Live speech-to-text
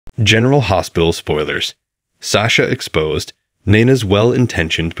General Hospital spoilers. Sasha exposed Nana's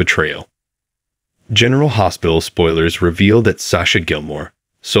well-intentioned betrayal. General Hospital spoilers reveal that Sasha Gilmore,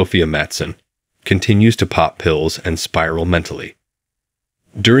 Sophia Matson, continues to pop pills and spiral mentally.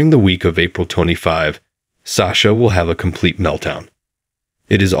 During the week of April 25, Sasha will have a complete meltdown.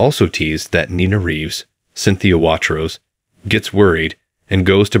 It is also teased that Nina Reeves, Cynthia Watros, gets worried and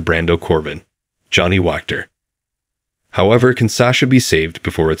goes to Brando Corbin, Johnny Wachter. However, can Sasha be saved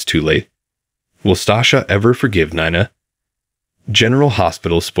before it's too late? Will Sasha ever forgive Nina? General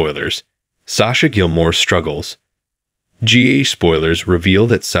Hospital spoilers. Sasha Gilmore struggles. GH spoilers reveal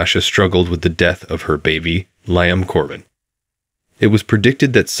that Sasha struggled with the death of her baby, Liam Corbin. It was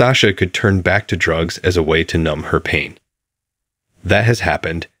predicted that Sasha could turn back to drugs as a way to numb her pain. That has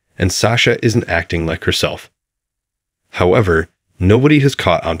happened, and Sasha isn't acting like herself. However, nobody has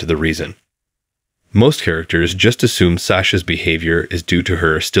caught on to the reason. Most characters just assume Sasha's behavior is due to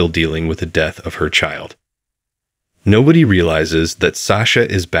her still dealing with the death of her child. Nobody realizes that Sasha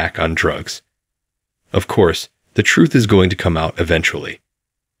is back on drugs. Of course, the truth is going to come out eventually.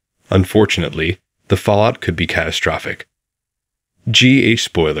 Unfortunately, the fallout could be catastrophic. GH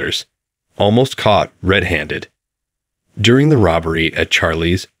spoilers. Almost caught red-handed. During the robbery at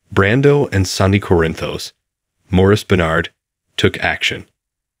Charlie's, Brando and Sonny Corinthos, Maurice Bernard, took action.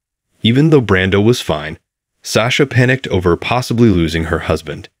 Even though Brando was fine, Sasha panicked over possibly losing her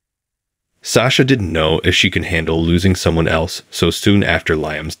husband. Sasha didn't know if she could handle losing someone else so soon after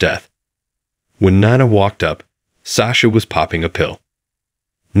Liam's death. When Nina walked up, Sasha was popping a pill.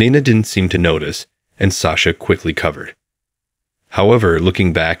 Nina didn't seem to notice, and Sasha quickly covered. However,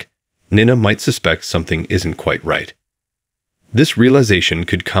 looking back, Nina might suspect something isn't quite right. This realization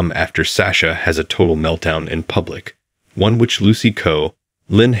could come after Sasha has a total meltdown in public, one which Lucy Coe,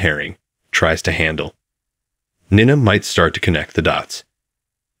 Lynn Herring, tries to handle. Nina might start to connect the dots.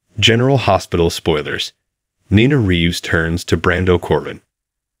 General Hospital spoilers. Nina Reeves turns to Brando Corbin.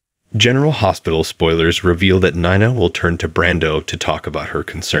 General Hospital spoilers reveal that Nina will turn to Brando to talk about her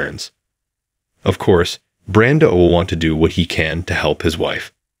concerns. Of course, Brando will want to do what he can to help his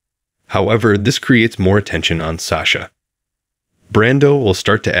wife. However, this creates more attention on Sasha. Brando will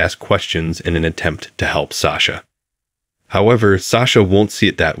start to ask questions in an attempt to help Sasha. However, Sasha won't see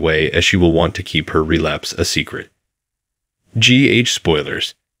it that way as she will want to keep her relapse a secret. GH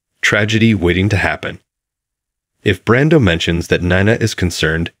spoilers. Tragedy waiting to happen. If Brando mentions that Nina is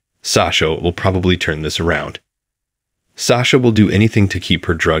concerned, Sasha will probably turn this around. Sasha will do anything to keep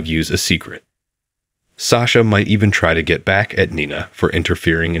her drug use a secret. Sasha might even try to get back at Nina for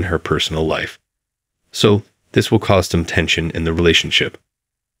interfering in her personal life. So, this will cause some tension in the relationship.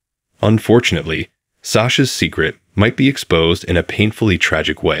 Unfortunately, Sasha's secret might be exposed in a painfully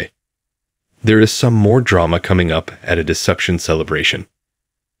tragic way. There is some more drama coming up at a deception celebration.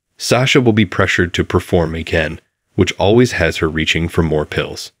 Sasha will be pressured to perform again, which always has her reaching for more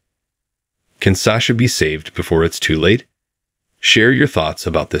pills. Can Sasha be saved before it's too late? Share your thoughts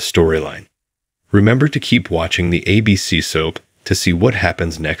about this storyline. Remember to keep watching the ABC soap to see what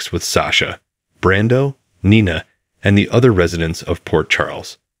happens next with Sasha, Brando, Nina, and the other residents of Port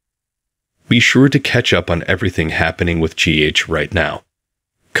Charles. Be sure to catch up on everything happening with GH right now.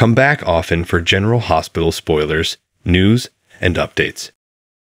 Come back often for General Hospital spoilers, news, and updates.